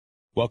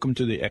Welcome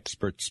to the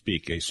Experts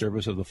Speak, a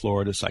service of the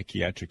Florida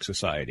Psychiatric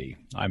Society.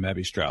 I'm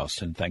Abby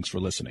Strauss, and thanks for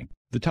listening.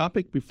 The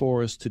topic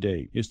before us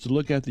today is to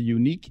look at the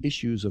unique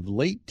issues of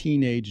late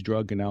teenage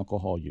drug and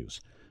alcohol use.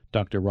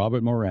 Dr.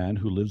 Robert Moran,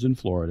 who lives in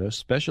Florida,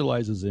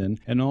 specializes in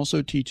and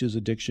also teaches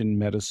addiction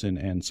medicine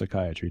and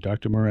psychiatry.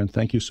 Dr. Moran,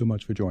 thank you so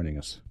much for joining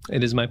us.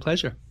 It is my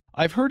pleasure.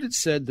 I've heard it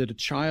said that a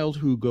child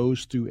who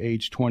goes through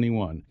age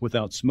 21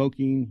 without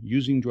smoking,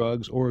 using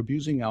drugs, or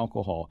abusing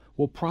alcohol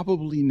will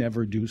probably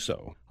never do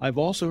so. I've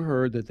also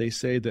heard that they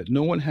say that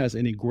no one has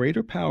any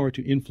greater power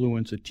to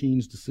influence a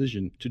teen's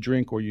decision to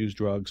drink or use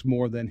drugs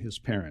more than his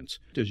parents.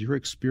 Does your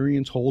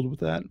experience hold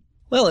with that?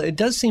 Well, it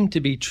does seem to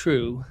be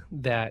true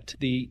that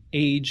the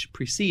age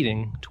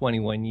preceding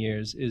 21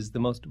 years is the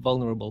most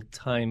vulnerable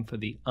time for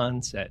the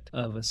onset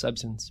of a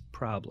substance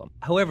problem.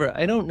 However,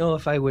 I don't know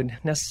if I would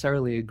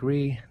necessarily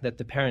agree that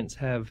the parents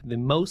have the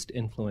most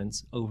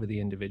influence over the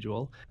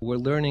individual. We're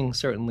learning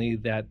certainly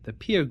that the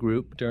peer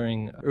group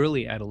during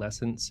early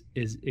adolescence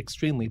is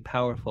extremely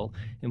powerful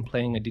in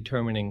playing a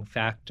determining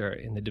factor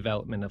in the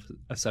development of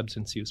a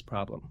substance use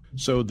problem.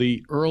 So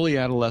the early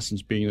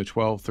adolescence being the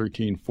 12,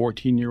 13,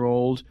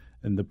 14-year-old,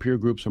 and the peer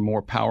groups are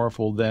more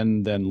powerful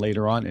than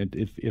later on,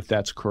 if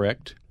that's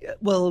correct?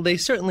 Well, they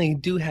certainly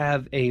do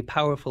have a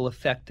powerful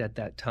effect at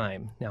that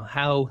time. Now,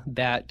 how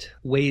that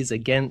weighs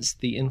against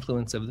the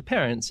influence of the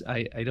parents,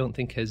 I don't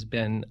think has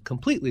been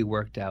completely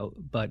worked out,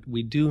 but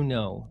we do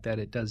know that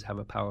it does have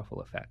a powerful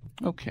effect.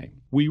 Okay.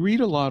 We read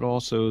a lot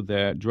also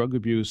that drug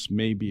abuse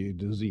may be a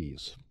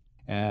disease.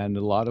 And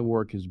a lot of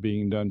work is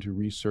being done to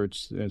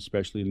research,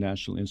 especially the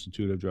National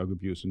Institute of Drug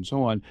Abuse and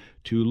so on,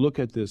 to look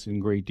at this in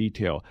great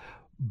detail.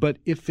 But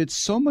if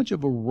it's so much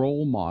of a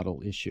role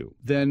model issue,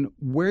 then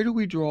where do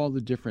we draw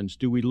the difference?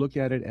 Do we look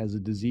at it as a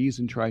disease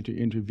and try to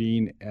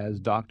intervene as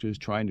doctors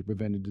trying to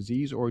prevent a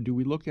disease, or do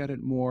we look at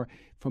it more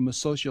from a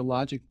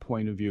sociologic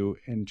point of view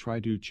and try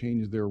to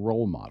change their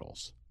role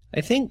models? I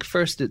think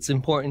first it's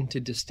important to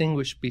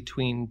distinguish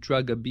between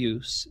drug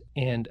abuse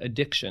and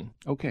addiction.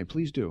 Okay,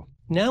 please do.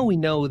 Now we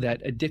know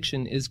that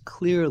addiction is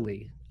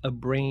clearly a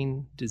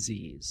brain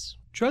disease.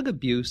 Drug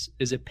abuse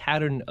is a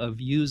pattern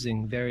of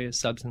using various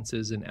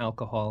substances and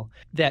alcohol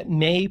that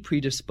may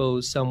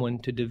predispose someone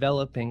to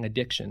developing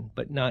addiction,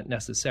 but not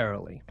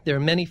necessarily. There are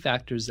many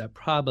factors that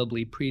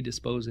probably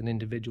predispose an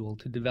individual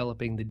to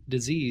developing the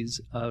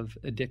disease of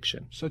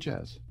addiction. Such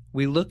as?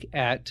 We look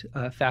at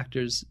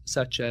factors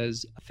such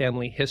as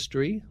family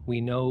history.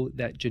 We know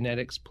that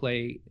genetics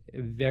play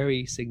a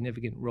very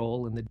significant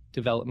role in the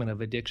development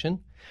of addiction.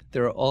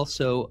 There are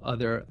also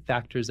other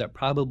factors that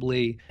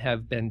probably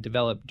have been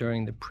developed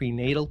during the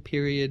prenatal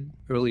period,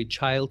 early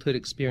childhood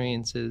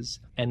experiences,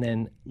 and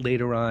then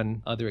later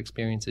on other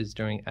experiences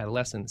during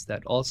adolescence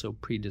that also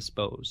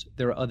predispose.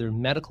 There are other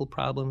medical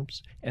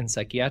problems and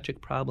psychiatric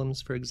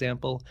problems, for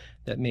example,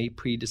 that may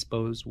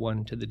predispose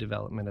one to the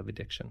development of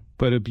addiction.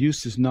 But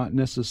abuse is not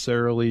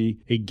necessarily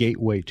a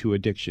gateway to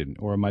addiction,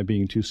 or am I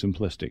being too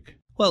simplistic?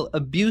 Well,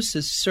 abuse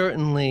is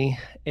certainly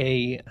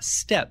a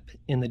step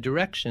in the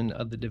direction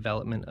of the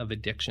development of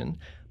addiction,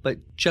 but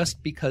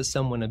just because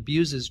someone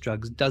abuses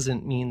drugs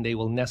doesn't mean they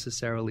will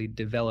necessarily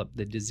develop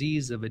the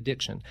disease of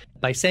addiction.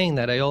 By saying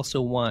that, I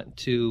also want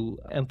to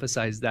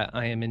emphasize that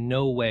I am in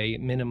no way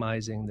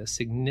minimizing the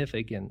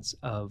significance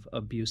of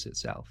abuse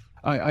itself.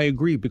 I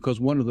agree, because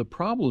one of the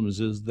problems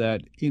is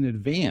that in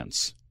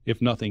advance, if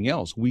nothing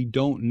else, we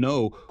don't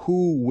know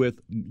who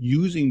with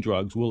using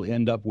drugs will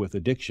end up with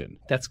addiction.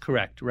 That's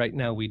correct. Right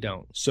now we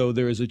don't. So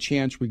there is a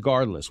chance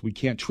regardless. We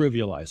can't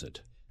trivialize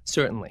it.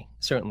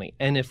 Certainly.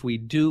 And if we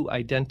do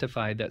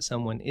identify that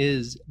someone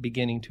is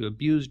beginning to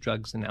abuse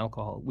drugs and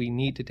alcohol, we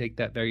need to take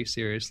that very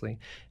seriously,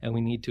 and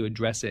we need to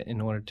address it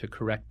in order to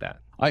correct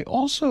that. I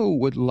also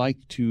would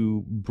like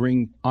to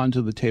bring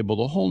onto the table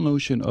the whole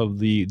notion of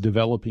the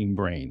developing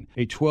brain.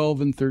 A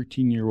 12 and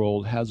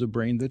 13-year-old has a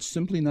brain that's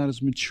simply not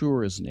as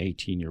mature as an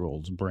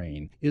 18-year-old's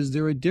brain. Is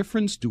there a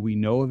difference? Do we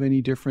know of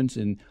any difference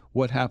in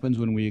what happens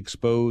when we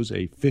expose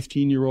a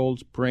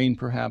 15-year-old's brain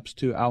perhaps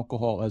to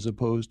alcohol as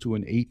opposed to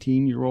an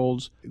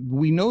 18-year-old's?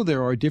 We know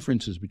there are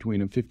differences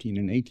between a 15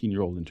 and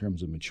 18-year-old in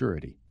terms of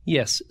maturity.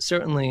 Yes,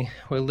 certainly.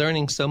 We're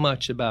learning so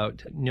much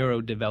about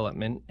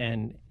neurodevelopment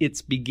and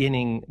its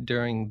beginning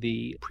during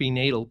the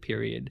prenatal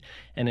period.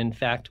 And in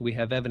fact, we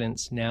have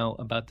evidence now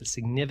about the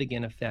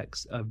significant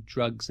effects of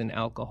drugs and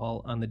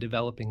alcohol on the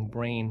developing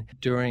brain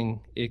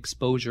during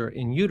exposure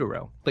in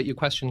utero. But your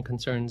question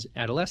concerns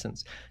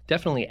adolescence.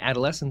 Definitely,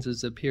 adolescence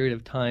is a period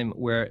of time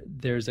where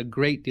there's a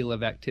great deal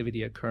of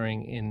activity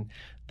occurring in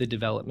the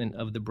development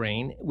of the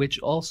brain, which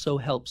also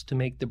helps to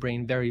make the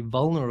brain very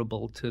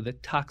vulnerable to the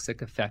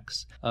toxic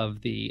effects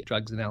of the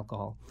drugs and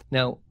alcohol.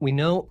 Now, we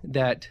know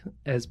that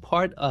as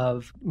part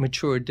of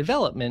mature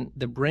development,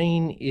 the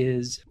brain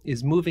is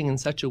moving in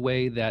such a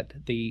way that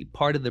the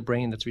part of the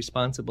brain that's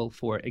responsible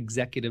for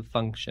executive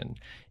function,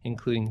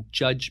 including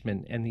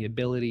judgment and the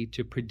ability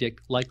to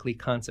predict likely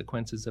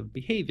consequences of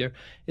behavior,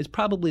 is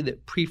probably the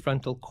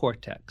prefrontal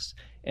cortex.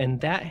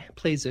 And that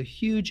plays a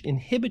huge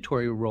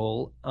inhibitory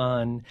role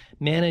on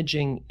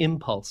managing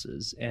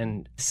impulses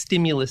and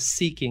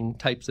stimulus-seeking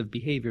types of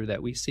behavior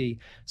that we see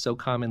so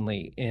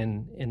commonly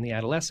in the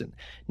adolescent.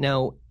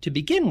 Now, to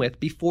begin with,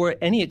 before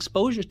any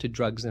exposure to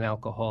drugs and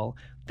alcohol,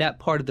 that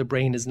part of the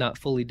brain is not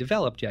fully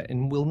developed yet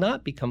and will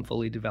not become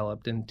fully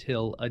developed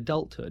until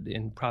adulthood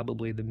in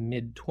probably the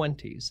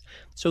mid-20s.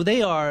 So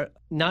they are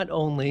not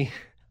only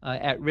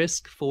at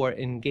risk for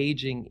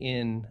engaging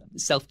in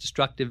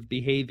self-destructive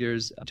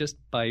behaviors just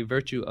by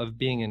virtue of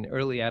being an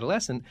early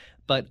adolescent,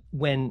 but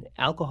when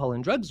alcohol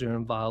and drugs are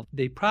involved,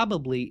 they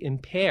probably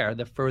impair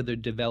the further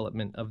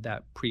development of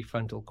that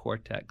prefrontal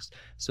cortex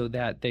so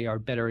that they are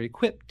better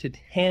equipped to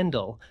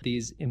handle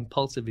these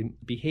impulsive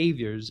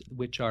behaviors,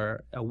 which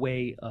are a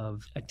way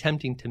of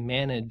attempting to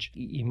manage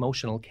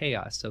emotional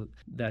chaos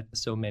that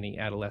so many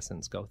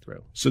adolescents go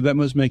through. So that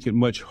must make it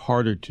much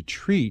harder to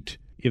treat.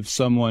 If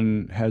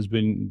someone has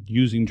been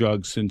using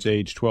drugs since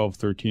age 12,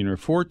 13, or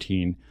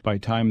 14, by the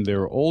time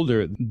they're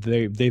older,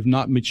 they've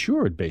not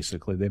matured,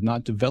 basically. They've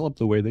not developed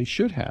the way they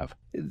should have.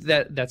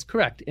 That's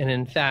correct. And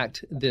in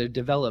fact, the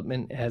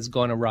development has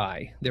gone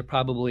awry. They're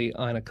probably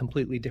on a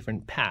completely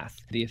different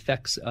path. The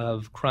effects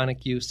of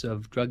chronic use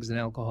of drugs and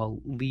alcohol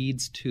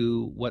leads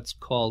to what's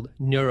called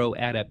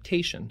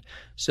neuroadaptation.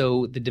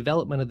 So the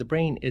development of the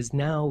brain is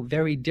now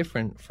very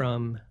different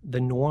from the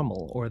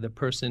normal or the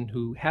person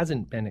who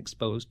hasn't been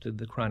exposed to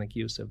the chronic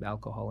use of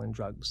alcohol and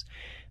drugs.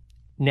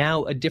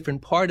 Now a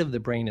different part of the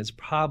brain is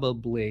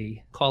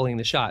probably calling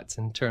the shots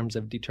in terms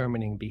of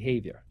determining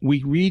behavior.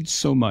 We read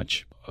so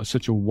much,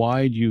 such a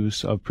wide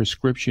use of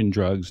prescription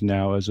drugs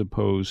now as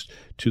opposed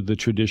to the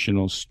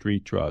traditional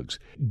street drugs.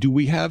 Do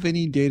we have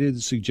any data to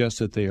suggest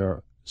that they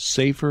are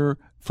safer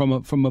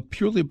from a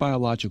purely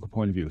biological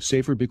point of view?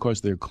 Safer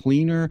because they're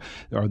cleaner?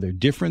 Are they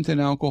different than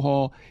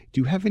alcohol?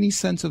 Do you have any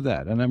sense of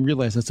that? And I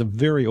realize that's a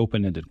very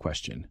open-ended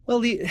question. Well,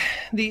 the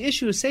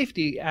issue of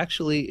safety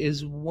actually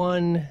is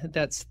one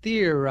that's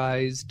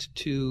theorized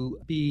to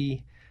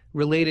be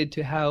related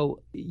to how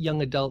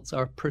young adults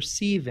are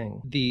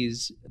perceiving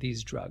these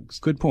drugs.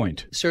 Good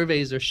point.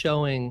 Surveys are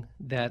showing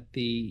that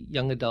the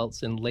young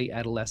adults and late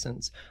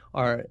adolescents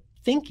are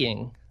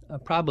thinking,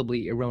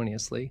 probably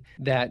erroneously,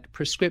 that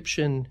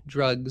prescription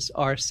drugs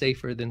are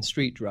safer than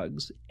street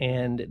drugs,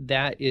 and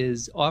that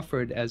is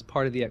offered as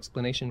part of the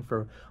explanation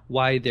for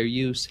why their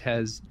use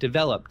has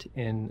developed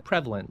in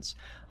prevalence.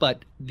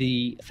 But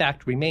the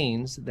fact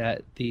remains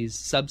that these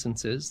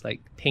substances, like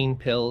pain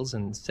pills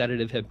and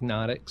sedative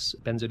hypnotics,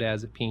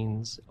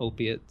 benzodiazepines,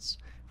 opiates,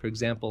 for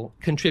example,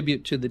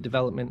 contribute to the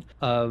development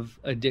of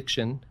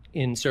addiction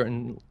in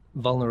certain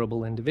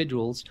vulnerable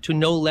individuals to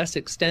no less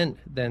extent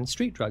than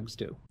street drugs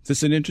do.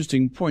 That's an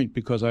interesting point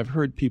because I've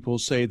heard people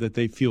say that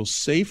they feel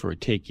safer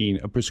taking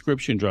a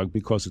prescription drug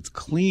because it's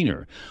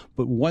cleaner.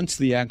 But once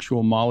the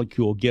actual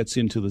molecule gets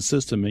into the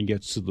system and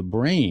gets to the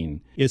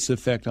brain, its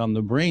effect on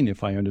the brain,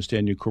 if I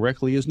understand you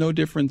correctly, is no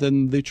different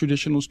than the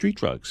traditional street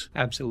drugs.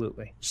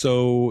 Absolutely.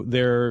 So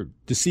they're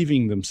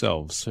deceiving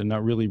themselves and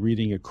not really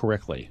reading it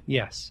correctly.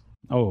 Yes.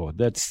 Oh,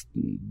 that's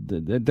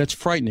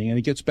frightening. And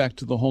it gets back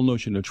to the whole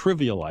notion of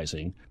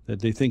trivializing, that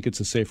they think it's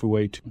a safer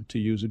way to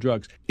use the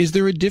drugs. Is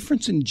there a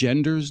difference in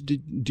genders? Do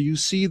you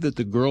see that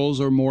the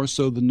girls are more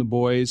so than the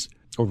boys,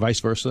 or vice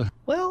versa?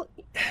 Well,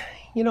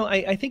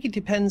 I think it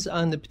depends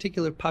on the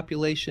particular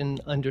population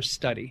under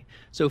study.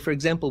 So, for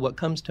example, what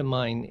comes to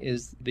mind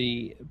is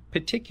the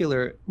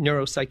particular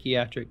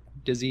neuropsychiatric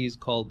disease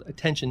called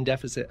attention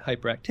deficit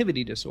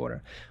hyperactivity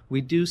disorder.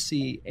 We do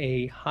see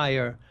a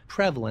higher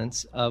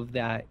prevalence of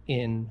that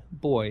in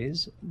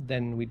boys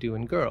than we do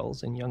in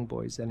girls, in young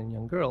boys than in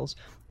young girls.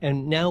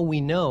 And now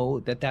we know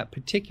that that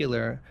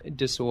particular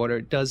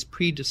disorder does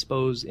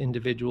predispose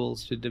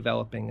individuals to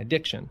developing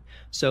addiction.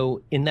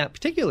 So in that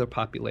particular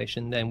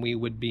population, then we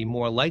would be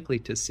more likely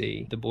to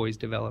see the boys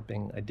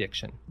developing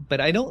addiction.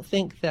 But I don't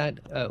think that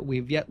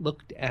we've yet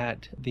looked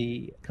at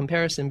the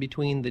comparison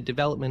between the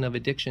development of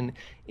addiction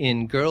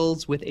in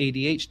girls with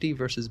ADHD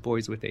versus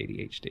boys with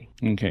ADHD.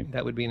 Okay.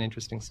 That would be an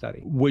interesting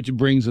study. Which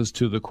brings us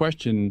to the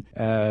question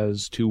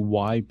as to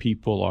why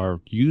people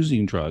are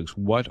using drugs.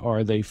 What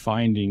are they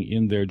finding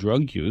in their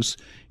drug use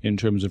in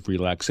terms of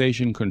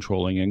relaxation,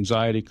 controlling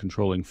anxiety,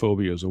 controlling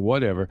phobias, or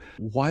whatever?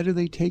 Why do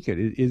they take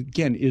it?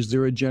 Again, is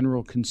there a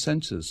general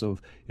consensus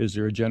is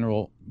there a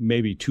general,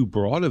 maybe too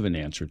broad of an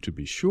answer to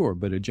be sure,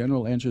 but a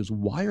general answer is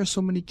why are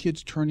so many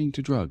kids turning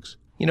to drugs?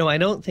 I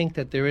don't think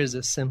that there is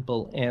a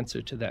simple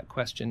answer to that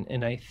question,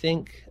 and I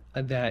think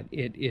that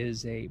it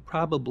is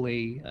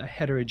probably a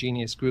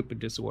heterogeneous group of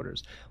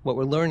disorders. What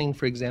we're learning,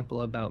 for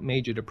example, about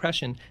major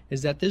depression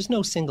is that there's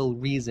no single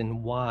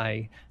reason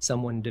why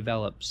someone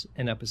develops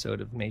an episode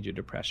of major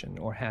depression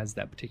or has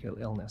that particular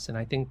illness, and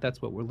I think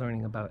that's what we're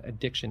learning about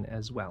addiction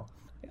as well.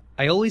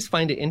 I always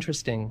find it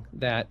interesting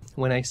that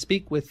when I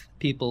speak with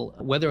people,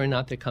 whether or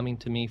not they're coming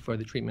to me for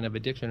the treatment of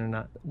addiction or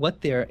not,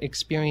 what their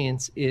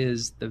experience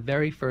is the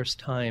very first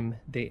time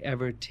they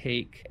ever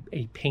take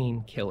a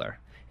painkiller,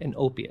 an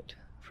opiate,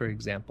 for for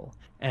example.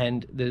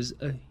 And there's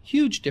a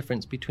huge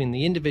difference between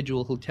the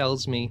individual who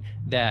tells me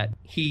that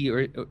he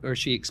or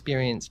she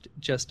experienced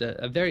just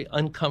a very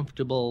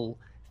uncomfortable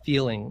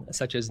feeling,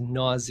 such as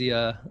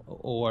nausea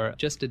or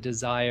just a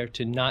desire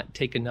to not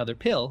take another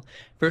pill,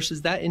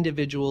 versus that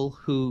individual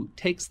who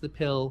takes the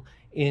pill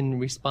in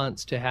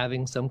response to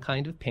having some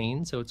kind of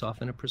pain, so it's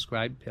often a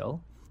prescribed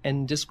pill,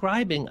 and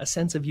describing a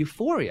sense of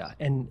euphoria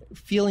and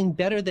feeling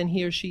better than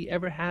he or she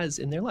ever has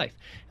in their life.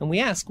 And we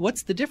ask,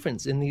 what's the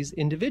difference in these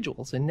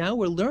individuals? And now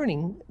we're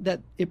learning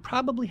that it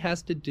probably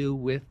has to do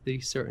with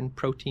the certain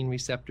protein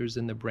receptors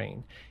in the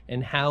brain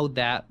and how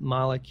that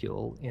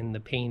molecule in the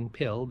pain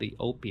pill, the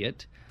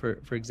opiate,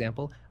 for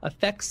example,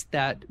 affects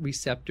that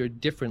receptor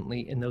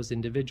differently in those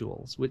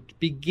individuals, which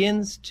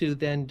begins to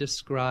then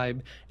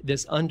describe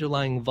this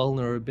underlying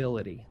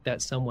vulnerability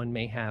that someone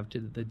may have to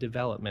the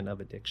development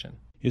of addiction.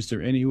 Is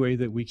there any way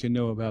that we can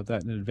know about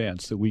that in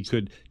advance, that we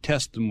could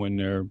test them when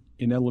they're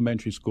in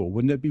elementary school?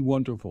 Wouldn't that be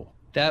wonderful?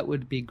 That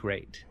would be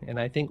great. And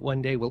I think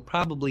one day we'll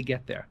probably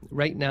get there.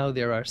 Right now,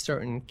 there are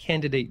certain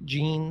candidate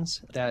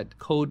genes that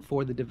code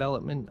for the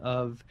development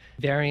of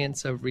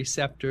variants of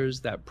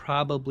receptors that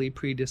probably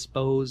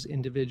predispose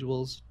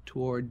individuals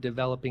toward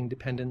developing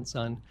dependence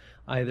on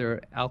either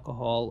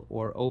alcohol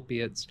or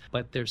opiates.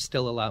 But there's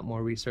still a lot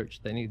more research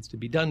that needs to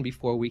be done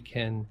before we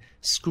can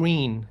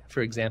screen,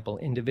 for example,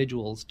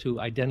 individuals to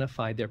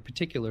identify their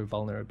particular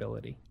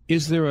vulnerability.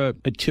 Is there a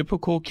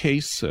typical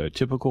case, a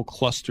typical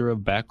cluster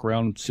of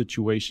background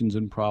situations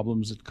and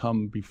problems that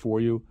come before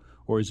you?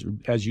 Or is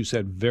it, as you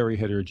said, very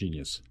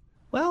heterogeneous?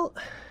 Well,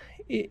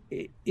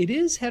 it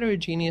is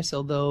heterogeneous,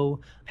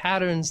 although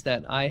patterns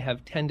that I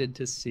have tended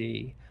to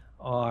see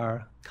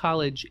are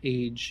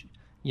college-age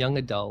young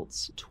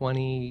adults,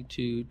 20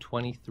 to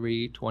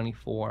 23,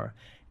 24,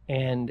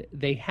 and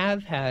they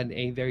have had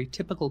a very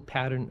typical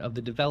pattern of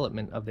the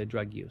development of their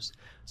drug use.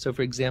 So,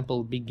 for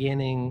example,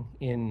 beginning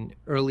in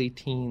early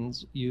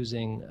teens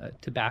using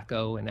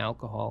tobacco and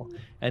alcohol,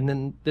 and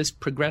then this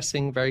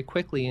progressing very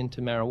quickly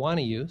into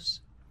marijuana use,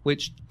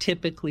 which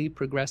typically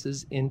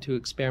progresses into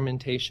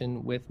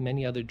experimentation with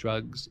many other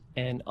drugs,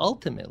 and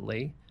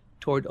ultimately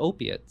toward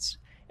opiates.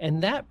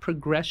 And that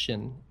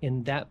progression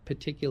in that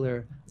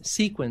particular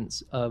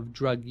sequence of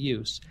drug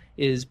use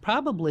is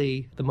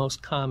probably the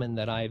most common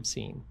that I've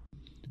seen.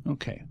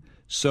 Okay.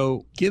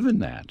 So given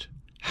that,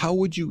 how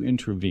would you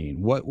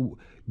intervene? What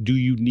do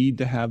you need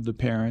to have the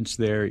parents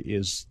there?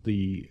 Is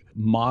the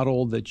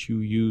model that you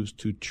use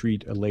to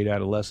treat a late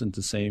adolescent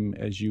the same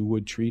as you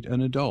would treat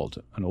an adult,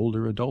 an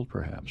older adult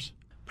perhaps?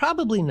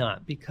 Probably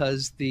not,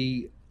 because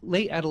the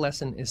late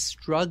adolescent is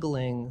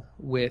struggling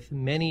with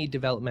many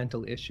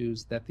developmental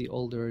issues that the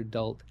older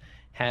adult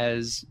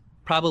has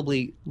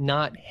probably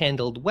not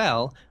handled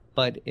well,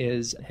 but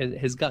has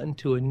gotten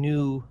to a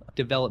new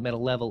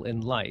developmental level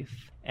in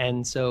life.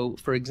 And so,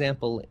 for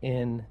example,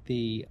 in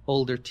the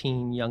older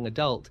teen, young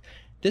adult,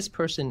 this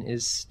person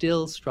is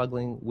still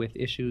struggling with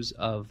issues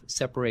of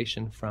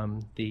separation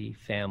from the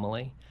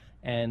family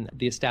and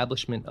the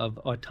establishment of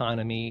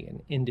autonomy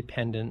and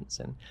independence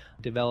and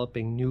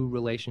developing new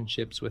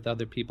relationships with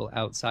other people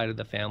outside of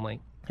the family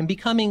and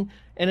becoming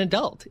an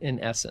adult in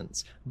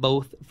essence,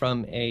 both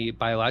from a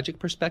biologic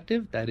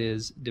perspective, that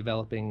is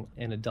developing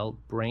an adult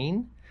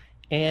brain,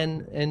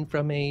 and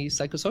from a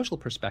psychosocial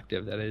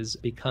perspective, that is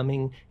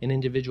becoming an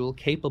individual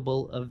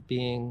capable of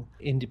being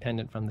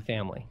independent from the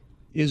family.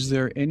 Is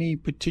there any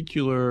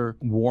particular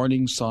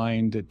warning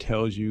sign that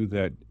tells you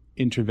that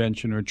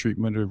intervention or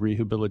treatment or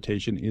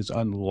rehabilitation is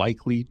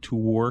unlikely to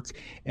work?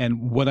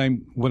 And what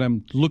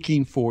I'm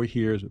looking for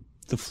here is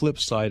the flip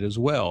side as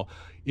well.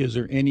 Is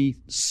there any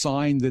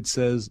sign that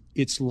says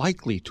it's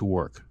likely to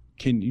work?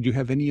 Do you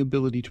have any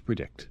ability to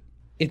predict?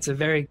 It's a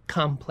very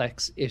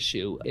complex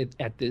issue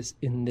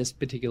in this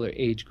particular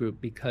age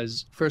group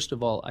because, first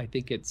of all, I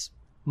think it's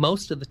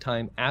most of the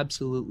time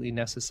absolutely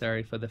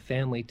necessary for the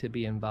family to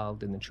be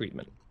involved in the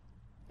treatment.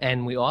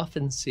 And we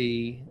often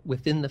see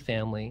within the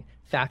family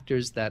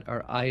factors that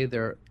are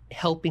either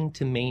helping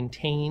to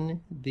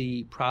maintain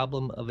the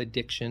problem of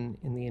addiction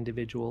in the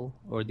individual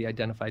or the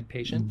identified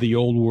patient. The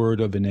old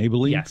word of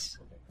enabling? Yes.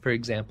 For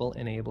example,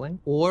 enabling.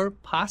 Or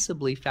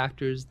possibly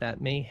factors that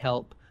may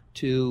help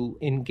to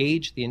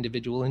engage the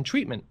individual in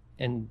treatment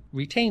and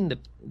retain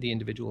the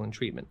individual in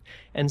treatment.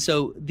 And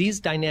so these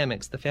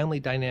dynamics, the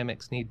family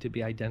dynamics, need to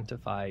be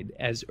identified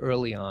as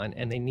early on,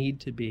 and the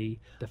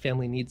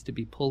family needs to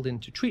be pulled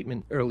into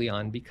treatment early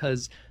on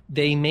because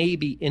they may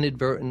be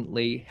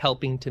inadvertently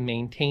helping to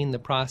maintain the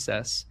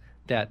process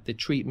that the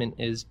treatment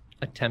is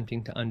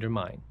attempting to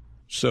undermine.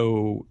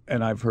 So,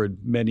 and I've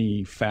heard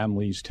many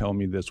families tell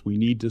me this, we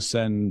need to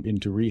send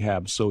into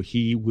rehab so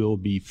he will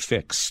be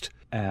fixed.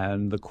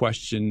 And the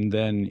question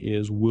then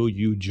is, will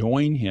you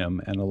join him?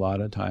 And a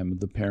lot of time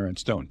the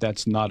parents don't.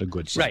 That's not a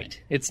good sign.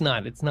 Right. It's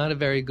not. It's not a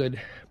very good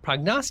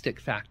prognostic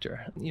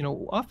factor. You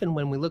know, often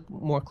when we look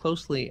more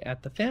closely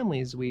at the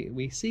families,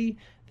 we see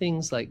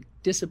things like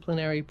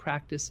disciplinary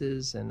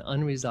practices and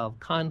unresolved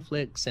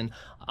conflicts and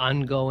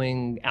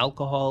ongoing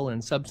alcohol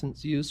and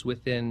substance use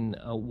within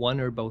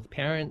one or both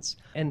parents.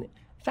 And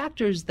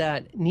factors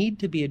that need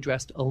to be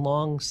addressed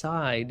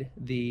alongside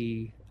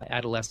the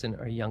adolescent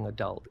or young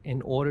adult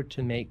in order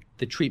to make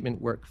the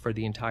treatment work for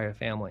the entire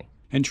family.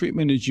 And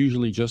treatment is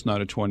usually just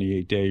not a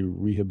 28-day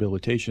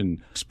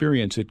rehabilitation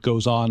experience. It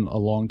goes on a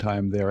long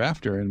time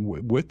thereafter. And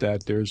with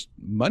that, there's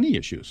money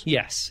issues.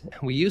 Yes.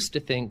 We used to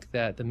think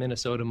that the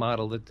Minnesota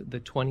model, that the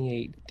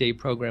 28-day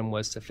program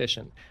was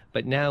sufficient.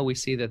 But now we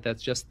see that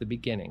that's just the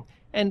beginning.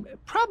 And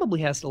probably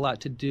has a lot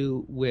to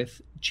do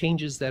with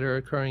changes that are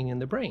occurring in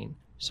the brain.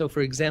 So, for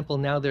example,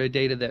 now there are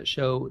data that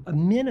show a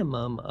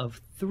minimum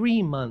of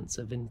 3 months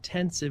of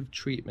intensive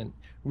treatment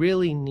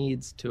really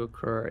needs to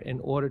occur in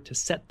order to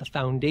set the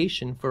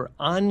foundation for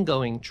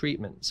ongoing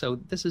treatment. So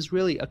this is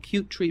really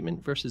acute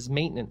treatment versus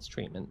maintenance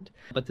treatment.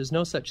 But there's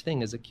no such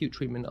thing as acute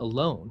treatment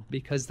alone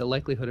because the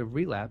likelihood of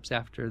relapse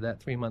after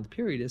that 3-month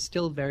period is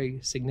still very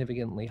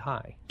significantly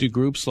high. Do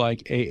groups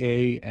like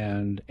AA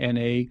and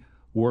NA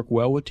work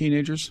well with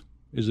teenagers?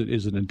 Is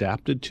it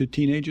adapted to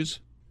teenagers?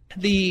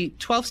 The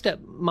 12-step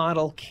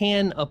model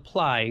can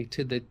apply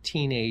to the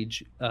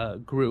teenage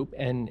group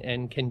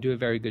and can do a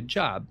very good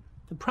job.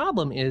 The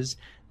problem is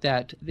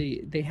that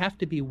they have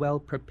to be well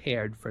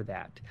prepared for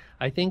that.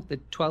 I think the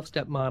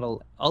 12-step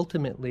model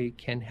ultimately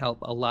can help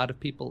a lot of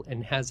people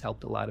and has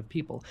helped a lot of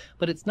people,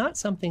 but it's not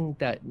something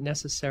that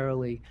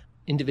necessarily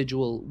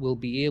individual will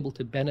be able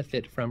to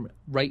benefit from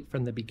right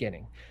from the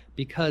beginning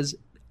because,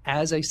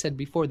 as I said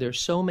before, there are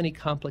so many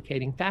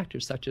complicating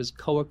factors such as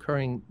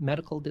co-occurring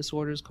medical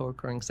disorders,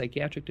 co-occurring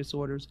psychiatric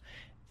disorders,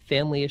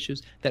 family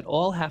issues that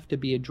all have to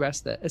be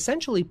addressed that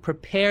essentially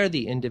prepare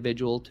the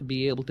individual to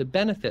be able to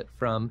benefit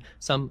from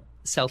some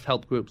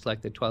self-help groups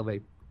like the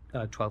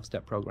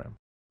 12-step program.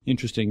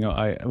 Interesting.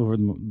 Over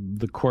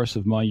the course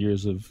of my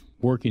years of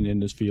working in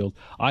this field,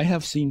 I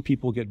have seen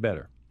people get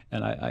better.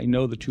 And I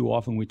know that too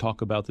often we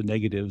talk about the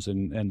negatives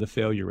and the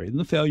failure rate. And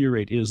the failure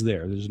rate is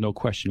there. There's no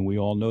question. We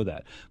all know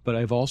that. But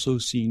I've also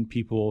seen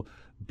people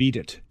beat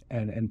it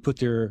and put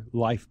their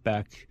life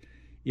back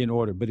in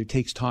order. But it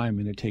takes time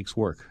and it takes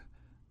work.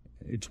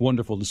 It's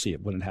wonderful to see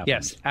it when it happens.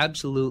 Yes,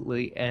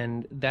 absolutely.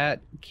 And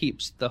that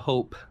keeps the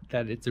hope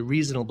that it's a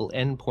reasonable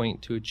endpoint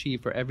to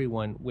achieve for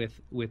everyone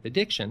with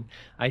addiction.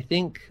 I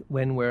think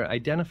when we're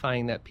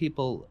identifying that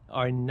people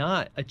are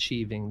not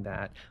achieving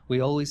that, we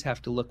always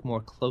have to look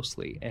more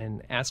closely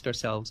and ask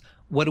ourselves,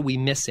 what are we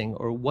missing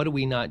or what are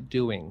we not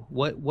doing?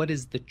 What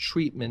is the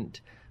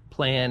treatment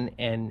plan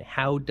and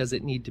how does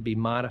it need to be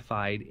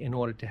modified in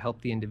order to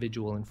help the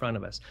individual in front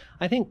of us?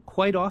 I think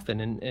quite often,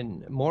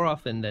 and more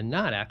often than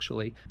not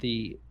actually,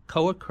 the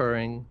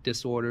co-occurring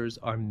disorders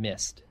are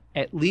missed.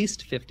 At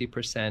least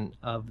 50%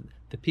 of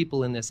the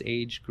people in this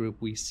age group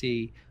we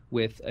see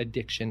with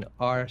addiction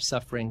are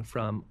suffering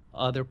from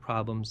other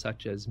problems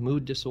such as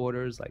mood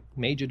disorders like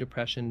major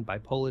depression,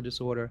 bipolar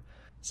disorder,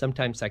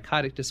 sometimes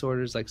psychotic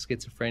disorders like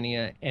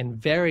schizophrenia, and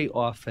very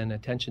often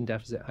attention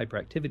deficit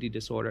hyperactivity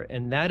disorder.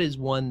 And that is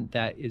one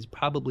that is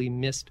probably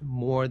missed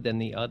more than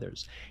the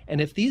others. And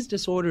if these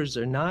disorders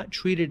are not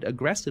treated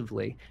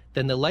aggressively,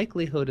 then the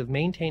likelihood of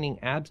maintaining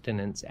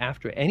abstinence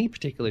after any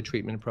particular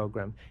treatment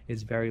program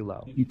is very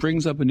low. It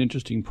brings up an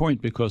interesting point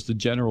because the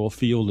general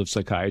field of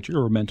psychiatry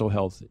or mental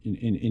health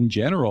in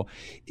general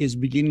is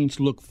beginning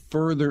to look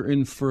further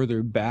and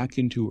further back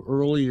into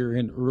earlier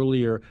and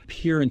earlier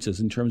appearances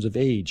in terms of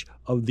age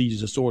of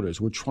these disorders.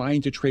 We're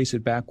trying to trace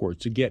it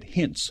backwards to get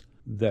hints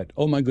that,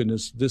 oh my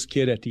goodness, this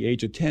kid at the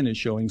age of 10 is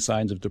showing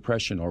signs of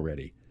depression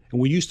already. And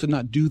we used to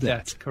not do that.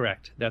 That's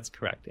correct. That's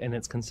correct. And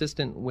it's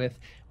consistent with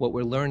what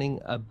we're learning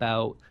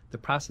about the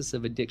process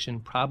of addiction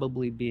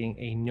probably being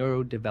a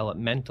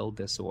neurodevelopmental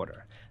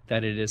disorder,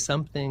 that it is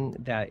something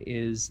that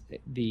is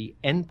the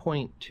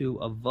endpoint to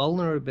a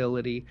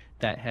vulnerability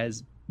that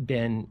has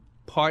been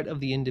part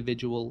of the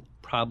individual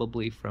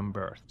probably from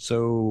birth.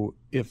 So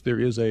if there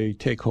is a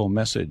take-home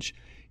message,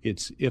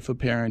 it's if a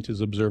parent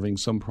is observing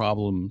some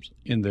problems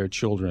in their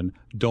children,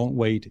 don't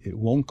wait. It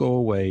won't go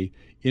away.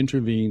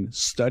 Intervene,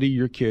 study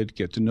your kid,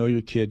 get to know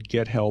your kid,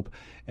 get help,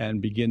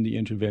 and begin the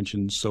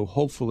intervention. So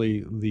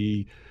hopefully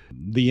the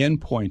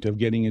end point of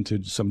getting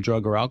into some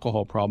drug or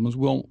alcohol problems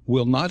will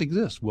not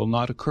exist, will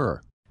not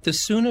occur. The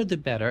sooner the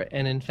better.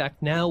 And in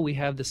fact, now we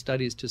have the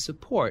studies to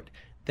support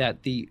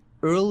that the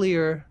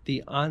earlier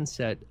the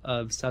onset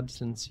of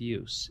substance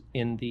use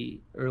in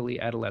the early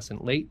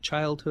adolescent, late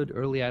childhood,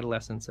 early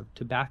adolescence of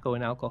tobacco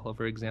and alcohol,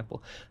 for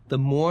example, the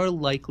more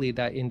likely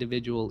that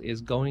individual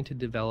is going to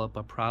develop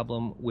a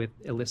problem with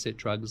illicit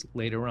drugs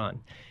later on.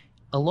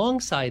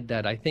 Alongside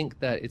that, I think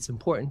that it's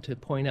important to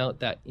point out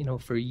that,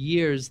 for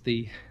years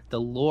the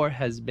lore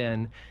has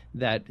been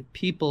that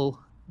people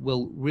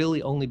will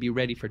really only be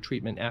ready for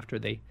treatment after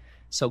they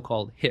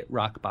so-called hit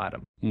rock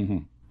bottom. Mm-hmm.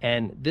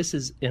 And this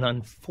is an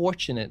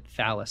unfortunate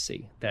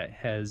fallacy that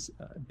has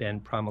been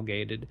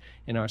promulgated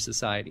in our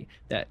society,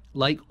 that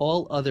like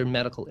all other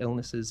medical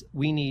illnesses,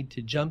 we need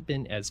to jump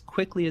in as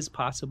quickly as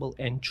possible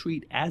and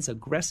treat as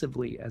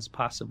aggressively as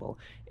possible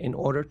in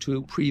order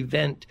to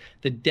prevent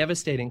the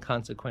devastating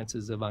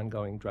consequences of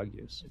ongoing drug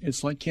use.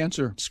 It's like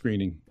cancer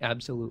screening.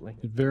 Absolutely.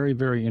 Very,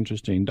 very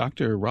interesting.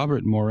 Dr.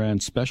 Robert Moran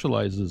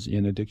specializes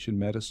in addiction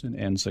medicine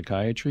and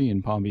psychiatry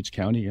in Palm Beach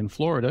County in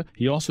Florida.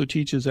 He also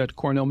teaches at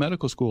Cornell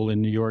Medical School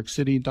in New York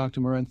City.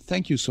 Dr. Moran,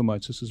 thank you so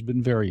much. This has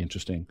been very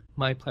interesting.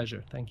 My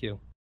pleasure. Thank you.